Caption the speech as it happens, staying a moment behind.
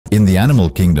In the animal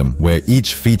kingdom, where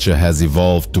each feature has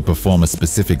evolved to perform a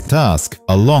specific task,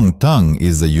 a long tongue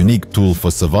is a unique tool for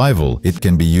survival. It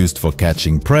can be used for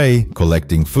catching prey,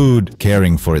 collecting food,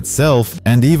 caring for itself,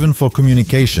 and even for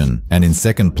communication. And in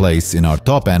second place in our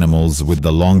top animals with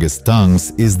the longest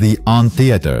tongues is the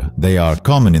anteater. They are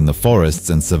common in the forests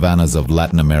and savannas of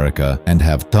Latin America and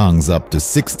have tongues up to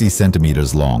 60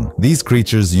 centimeters long. These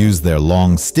creatures use their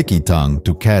long, sticky tongue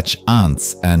to catch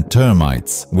ants and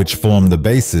termites, which form the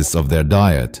basis of their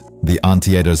diet. The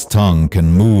anteater's tongue can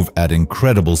move at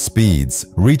incredible speeds,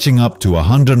 reaching up to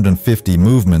 150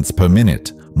 movements per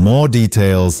minute. More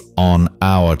details on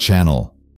our channel.